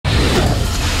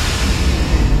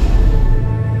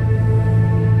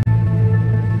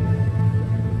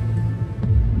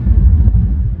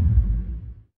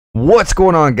What's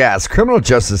going on, guys? Criminal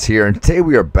Justice here, and today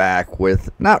we are back with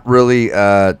not really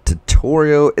a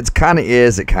tutorial. It kind of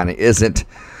is, it kind of isn't.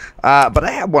 But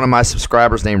I have one of my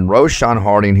subscribers named Roshan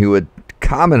Harding who had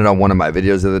commented on one of my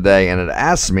videos the other day and had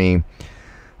asked me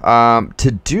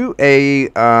to do a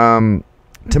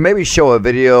to maybe show a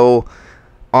video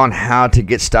on how to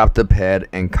get Stop the Ped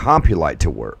and Compulite to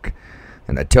work.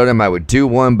 And I told him I would do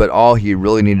one, but all he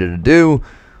really needed to do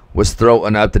was throw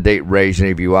an up-to-date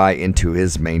RageNativeUI into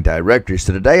his main directory.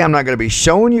 So today I'm not going to be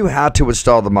showing you how to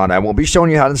install the mod. I won't be showing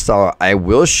you how to install it. I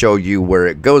will show you where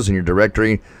it goes in your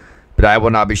directory, but I will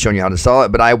not be showing you how to install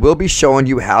it. But I will be showing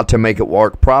you how to make it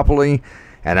work properly,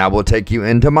 and I will take you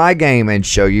into my game and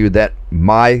show you that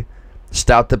my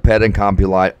Stop the Ped and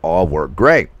Compulite all work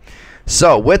great.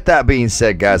 So with that being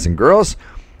said, guys and girls,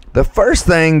 the first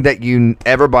thing that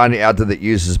everybody out there that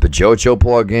uses Bajojo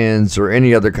plugins or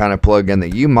any other kind of plugin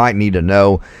that you might need to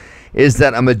know is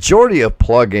that a majority of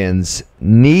plugins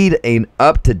need an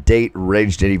up-to-date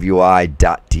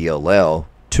RageNativeUI.dll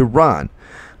to run.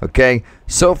 Okay,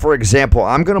 so for example,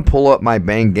 I'm going to pull up my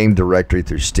main game directory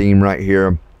through Steam right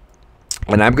here,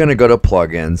 and I'm going to go to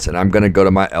plugins, and I'm going to go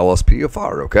to my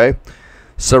LSPDFR. Okay,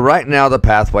 so right now the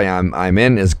pathway I'm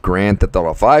in is Grand Theft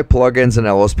Auto 5 plugins and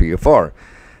LSPDFR.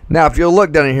 Now, if you'll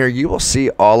look down in here, you will see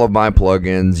all of my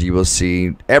plugins. You will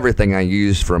see everything I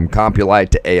use, from Compulite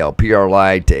to ALPR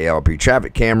Lite to ALP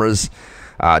traffic cameras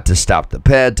to Stop the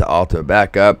Ped to Auto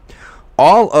Backup.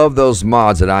 All of those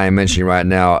mods that I am mentioning right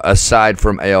now, aside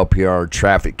from ALPR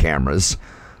traffic cameras,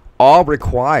 all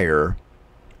require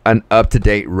an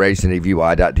up-to-date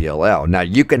RageNativeUI.dll. Now,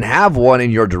 you can have one in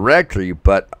your directory,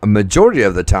 but a majority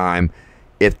of the time,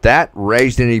 if that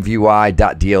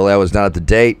RageNativeUI.dll is not up to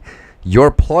date,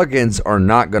 your plugins are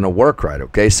not going to work right.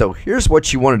 Okay, so here's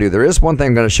what you want to do. There is one thing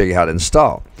I'm going to show you how to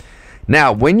install.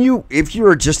 Now, if you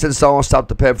are just installing Stop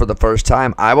the Ped for the first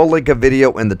time, I will link a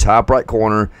video in the top right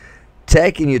corner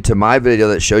taking you to my video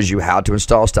that shows you how to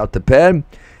install Stop the Ped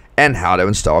and how to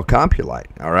install Compulite.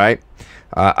 All right,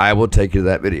 I will take you to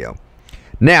that video.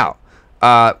 Now,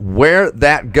 where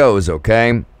that goes,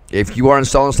 okay, if you are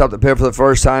installing Stop the Ped for the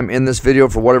first time in this video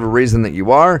for whatever reason that you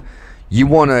are, you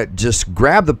want to just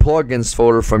grab the plugins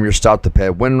folder from your Stop the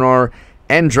Ped WinRAR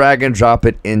and drag and drop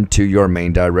it into your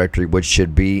main directory, which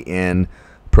should be in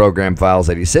Program Files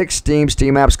 86, Steam,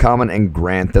 Steam Apps Common, and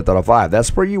Grand Theft Auto 5.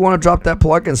 That's where you want to drop that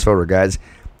plugins folder, guys.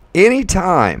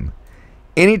 Anytime,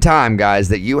 guys,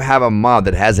 that you have a mod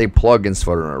that has a plugins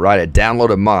folder in it, right? A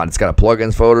downloaded mod, it's got a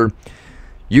plugins folder.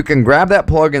 You can grab that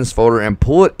plugins folder and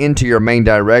pull it into your main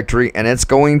directory, and it's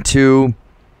going to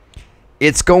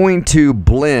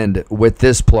blend with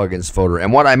this plugins folder.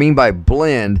 And what I mean by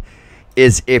blend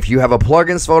is, if you have a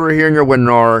plugins folder here in your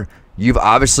WinRAR, you've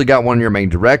obviously got one in your main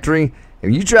directory,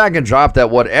 and you drag and drop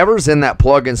that, whatever's in that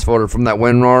plugins folder from that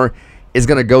WinRAR is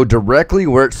going to go directly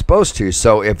where it's supposed to.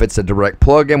 So if it's a direct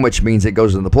plugin, which means it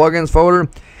goes in the plugins folder,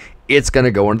 it's going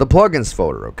to go into the plugins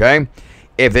folder. Okay,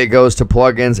 if it goes to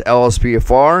plugins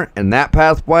LSPDFR and that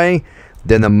pathway,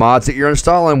 then the mods that you're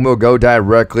installing will go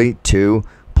directly to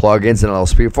plugins and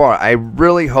LSPDFR. I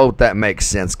really hope that makes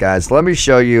sense, guys. Let me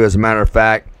show you, as a matter of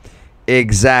fact,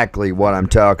 exactly what I'm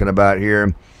talking about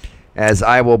here, as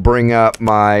I will bring up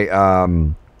my a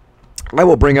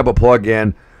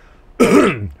plugin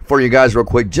for you guys real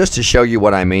quick, just to show you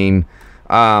what I mean.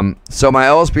 So my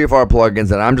LSPDFR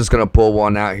plugins, and I'm just going to pull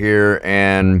one out here,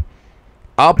 and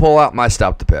I'll pull out my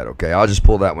Stop the Ped. Okay, I'll just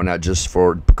pull that one out just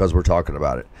because we're talking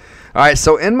about it. All right,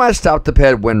 so in my Stop the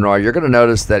Ped WinRAR, you're going to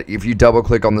notice that if you double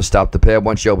click on the Stop the Ped,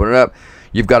 once you open it up,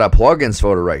 you've got a plugins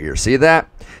folder right here. See that?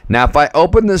 Now, if I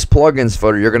open this plugins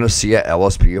folder, you're going to see a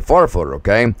LSPDFR folder,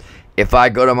 okay? If I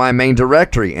go to my main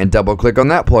directory and double click on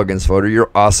that plugins folder,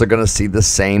 you're also going to see the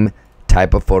same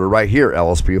type of folder right here,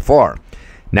 LSPDFR.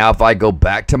 Now, if I go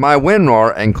back to my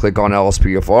WinRAR and click on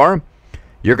LSPDFR,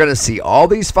 you're going to see all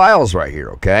these files right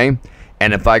here, okay?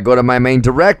 And if I go to my main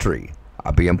directory,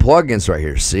 I'll be in plugins right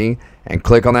here, see, and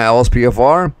click on the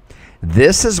LSPDFR,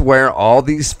 this is where all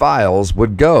these files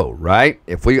would go, right?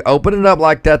 If we open it up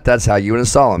like that, that's how you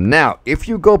install them. Now, if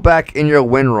you go back in your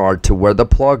WinRAR to where the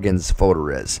plugins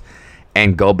folder is,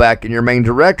 and go back in your main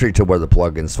directory to where the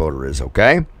plugins folder is,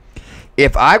 okay?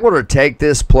 If I were to take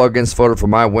this plugins folder from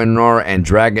my WinRAR and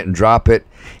drag it and drop it,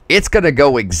 it's going to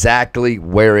go exactly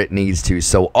where it needs to.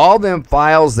 So all them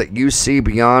files that you see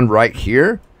beyond right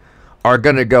here are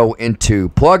going to go into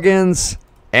plugins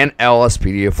and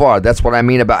LSPDFR. That's what I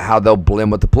mean about how they'll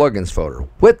blend with the plugins folder.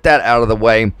 With that out of the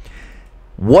way,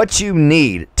 what you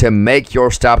need to make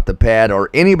your Stop the Ped or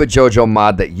any Bajojo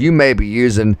mod that you may be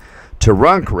using to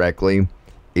run correctly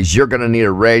is you're going to need a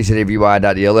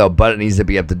RageNativeUI.dll, but it needs to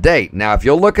be up to date. Now, if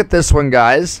you'll look at this one,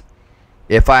 guys,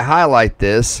 If I highlight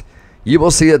this, you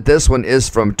will see that this one is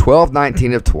from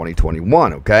 12/19 of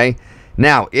 2021, okay?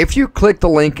 Now, if you click the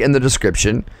link in the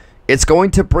description, it's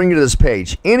going to bring you to this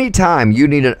page. Anytime you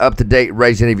need an up-to-date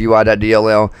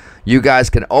RageNativeUI.dll, you guys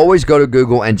can always go to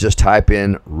Google and just type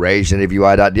in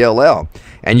RageNativeUI.dll,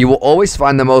 and you will always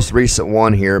find the most recent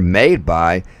one here made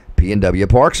by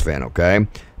pnwparksfan, okay?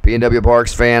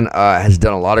 pnwparksfan has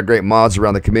done a lot of great mods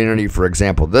around the community. For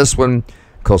example, this one,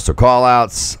 Coastal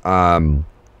Callouts.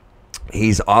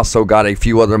 He's also got a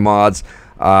few other mods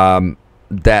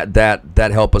that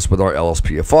help us with our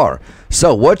LSPDFR.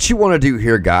 So what you want to do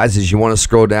here, guys, is you want to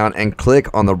scroll down and click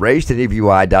on the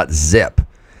RageNativeUI.zip.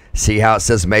 See how it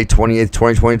says May 28th,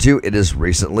 2022? It is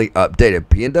recently updated.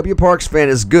 pnwparksfan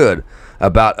is good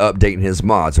about updating his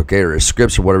mods, okay, or his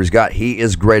scripts or whatever he's got. He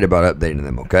is great about updating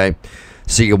them, okay?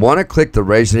 So you want to click the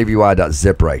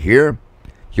RageNativeUI.zip right here.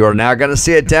 You're now going to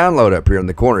see it download up here in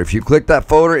the corner. If you click that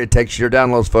folder, it takes you to your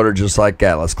downloads folder just like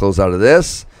that. Let's close out of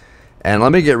this. And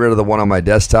let me get rid of the one on my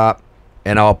desktop,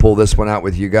 and I'll pull this one out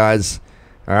with you guys.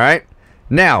 All right.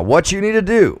 Now, what you need to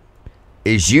do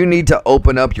is you need to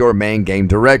open up your main game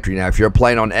directory. Now, if you're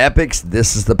playing on Epics,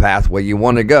 this is the pathway you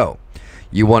want to go.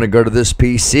 You want to go to this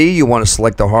PC. You want to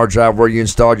select the hard drive where you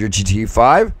installed your GTA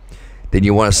 5. Then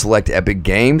you want to select Epic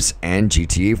Games and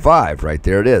GTA 5. Right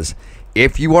there it is.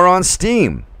 If you are on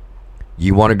Steam,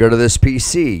 you want to go to this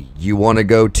PC. You want to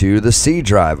go to the C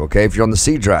drive, okay? If you're on the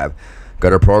C drive, go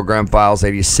to Program Files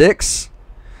 86,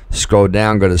 scroll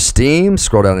down, go to Steam,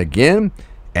 scroll down again,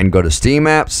 and go to Steam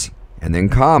Apps, and then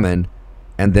Common,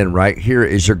 and then right here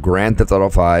is your Grand Theft Auto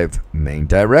 5 main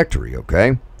directory,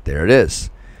 okay? There it is.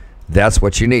 That's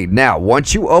what you need. Now,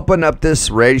 once you open up this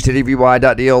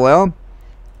RageNativeUI.dll,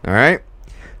 all right,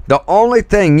 the only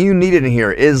thing you need in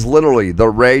here is literally the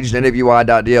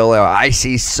RageNativeUI.dll. I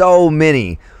see so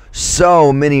many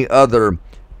other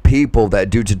people that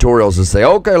do tutorials and say,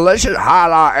 okay, let's just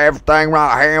highlight everything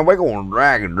right here and we're going to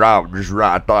drag and drop just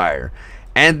right there.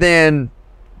 And then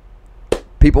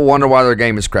people wonder why their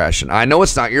game is crashing. I know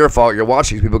it's not your fault. You're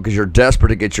watching these people because you're desperate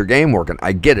to get your game working.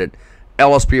 I get it.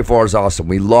 LSPDFR is awesome.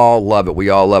 We all love it. We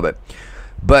all love it.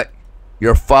 But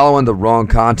you're following the wrong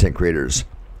content creators.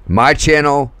 My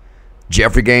channel,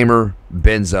 Geoffrey Gamer,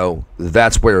 Benzo,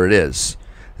 that's where it is.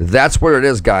 That's where it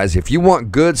is, guys. If you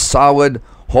want good, solid,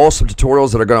 wholesome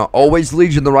tutorials that are going to always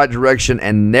lead you in the right direction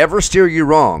and never steer you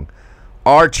wrong,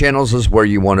 our channels is where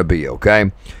you want to be,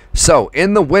 okay? So,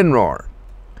 in the WinRAR,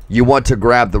 you want to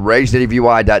grab the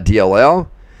RageNativeUI.dll,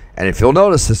 and if you'll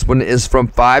notice, this one is from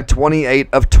 5/28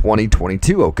 of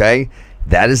 2022, okay?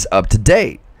 That is up to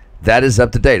date. That is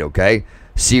up to date, okay?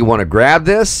 So you want to grab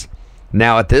this.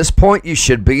 Now, at this point, you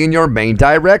should be in your main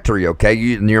directory, okay?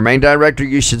 In your main directory,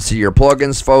 you should see your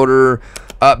plugins folder,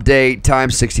 update,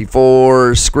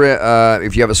 time64, script.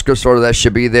 If you have a scripts folder, that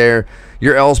should be there.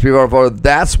 Your LSPDFR folder,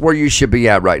 that's where you should be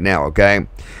at right now, okay?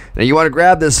 Now, you want to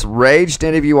grab this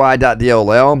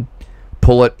RageNativeUI.dll,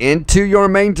 pull it into your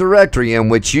main directory, in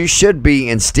which you should be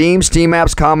in Steam, Steam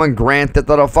Apps, Common, Grand Theft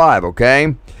Auto 5,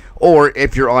 okay? Or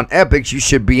if you're on Epics, you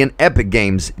should be in Epic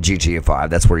Games GTA 5.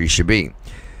 That's where you should be.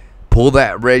 Pull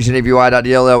that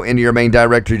RageNativeUI.dll into your main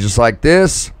directory just like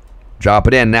this. Drop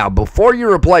it in. Now, before you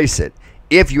replace it,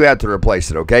 if you have to replace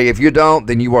it, okay? If you don't,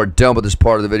 then you are done with this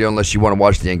part of the video unless you want to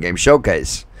watch the in-game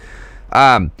showcase.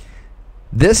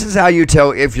 This is how you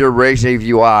tell if your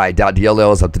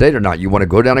RageNativeUI.dll is up to date or not. You want to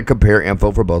go down and compare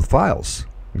info for both files,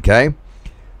 okay?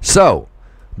 So,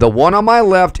 the one on my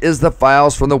left is the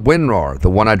files from the WinRAR, the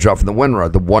one I dropped from the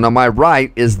WinRAR. The one on my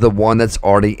right is the one that's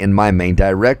already in my main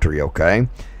directory, okay?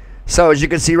 So, as you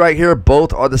can see right here,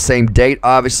 both are the same date,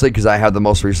 obviously, because I have the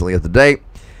most recently up to date.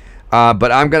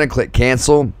 But I'm going to click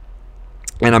cancel,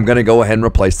 and I'm going to go ahead and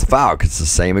replace the file because it's the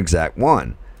same exact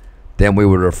one. Then we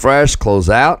would refresh, close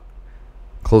out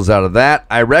of that.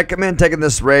 I recommend taking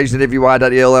this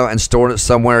RageNativeUI.dll and storing it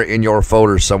somewhere in your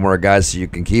folder somewhere, guys, so you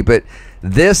can keep it.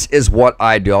 This is what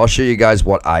I do. I'll show you guys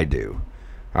what I do.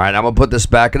 All right, I'm going to put this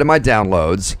back into my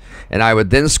downloads, and I would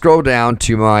then scroll down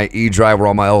to my E drive where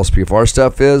all my LSPDFR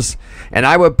stuff is, and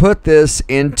I would put this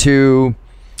into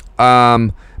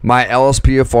my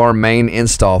LSPDFR main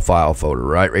install file folder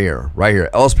right here.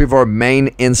 LSPDFR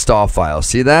main install file.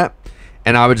 See that?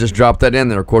 And I would just drop that in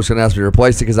there. Of course, it's going to ask me to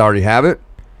replace it because I already have it.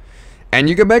 And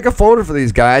you can make a folder for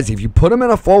these guys. If you put them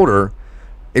in a folder,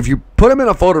 from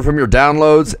your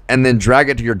downloads and then drag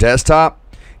it to your desktop,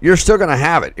 you're still going to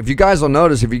have it. If you guys will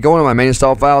notice, if you go into my main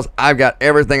install files, I've got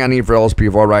everything I need for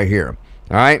LSPDFR right here.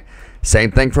 All right?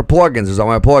 Same thing for plugins. There's all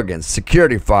my plugins.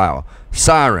 Security file,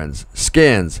 sirens,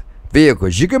 skins,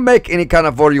 vehicles. You can make any kind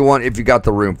of folder you want if you got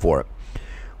the room for it.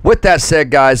 With that said,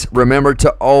 guys, remember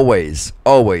to always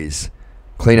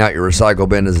Clean out your recycle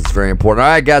bin, as it's very important.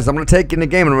 All right, guys, I'm going to take you in the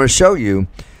game, and I'm going to show you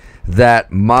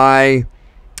that my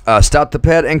Stop the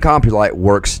Ped and Compulite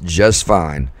works just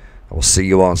fine. I will see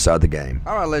you all inside the game.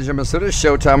 All right, ladies and gentlemen, so this is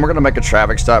showtime. We're going to make a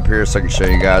traffic stop here so I can show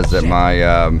you guys that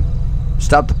my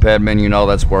Stop the Ped menu,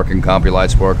 that's working.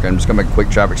 Compulite's working. I'm just going to make a quick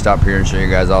traffic stop here and show you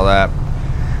guys all that.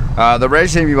 The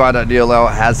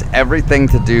RageNativeUI.dll has everything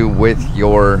to do with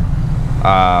your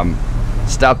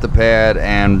Stop the Ped,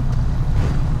 and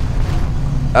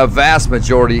a vast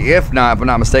majority, if I'm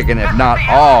not mistaken, if not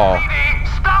all,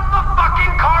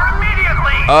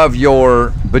 of your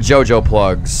Bajojo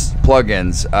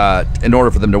plugins, in order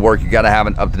for them to work, you got to have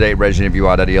an up-to-date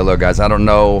RageNativeUI.dll, guys. I don't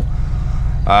know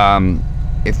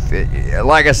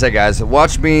like I said, guys,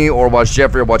 watch me or watch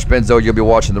Geoffrey or watch Benzo. You'll be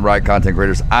watching the right content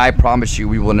creators. I promise you,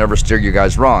 we will never steer you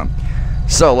guys wrong.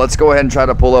 So let's go ahead and try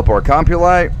to pull up our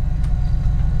Compulite.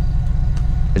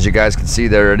 As you guys can see,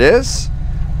 there it is.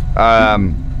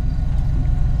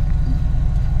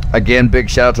 Again, big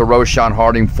shout out to Roshan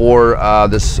Harding for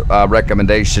this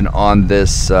recommendation on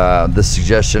this this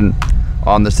suggestion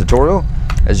on this tutorial.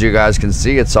 As you guys can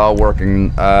see, it's all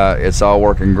working. It's all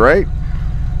working great.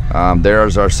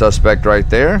 There's our suspect right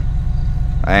there,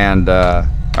 and all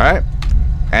right.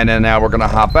 And then now we're gonna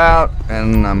hop out,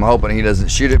 and I'm hoping he doesn't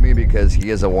shoot at me because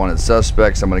he is a wanted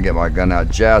suspect. So I'm gonna get my gun out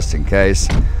just in case.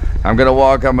 I'm gonna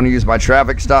walk. I'm gonna use my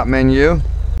traffic stop menu.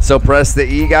 So press the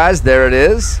E, guys. There it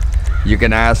is. You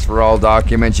can ask for all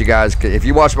documents. You guys, if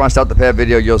you watch my Stop the Ped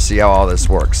video, you'll see how all this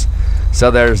works. So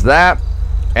there's that.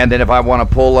 And then if I want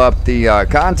to pull up the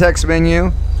context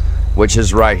menu, which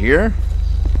is right here,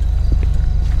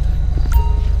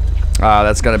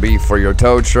 that's going to be for your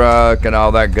tow truck and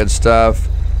all that good stuff.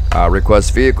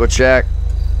 Request vehicle check.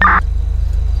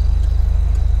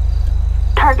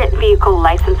 Target vehicle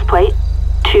license plate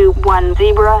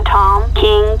 210 Tom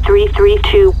King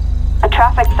 332. A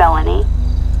traffic felony.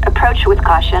 Approach with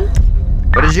caution.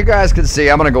 But as you guys can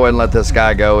see, I'm going to go ahead and let this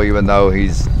guy go, even though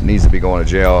he needs to be going to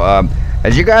jail.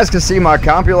 As you guys can see, my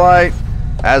Compulite,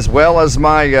 as well as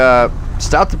my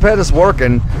Stop the Ped, is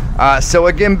working. So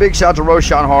again, big shout out to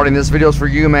Roshan Harding. This video is for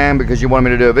you, man, because you wanted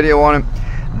me to do a video on it.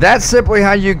 That's simply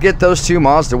how you get those two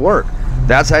mods to work.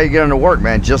 That's how you get them to work,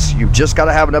 man. You've just got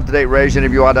to have an up-to-date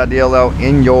RageNativeUI.dll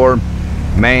in your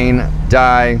main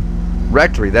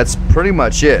directory. That's pretty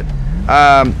much it.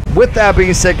 With that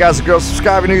being said, guys and girls,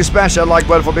 subscribe if you're new, smash that like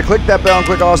button for me, click that bell and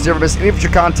click all so you never miss any future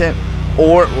content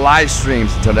or live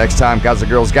streams. Until next time, guys and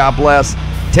girls, God bless,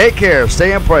 take care,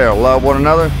 stay in prayer, love one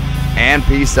another, and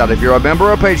peace out. If you're a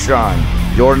member of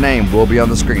Patreon, your name will be on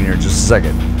the screen here in just a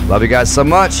second. Love you guys so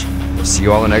much. We'll see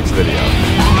you all in the next video.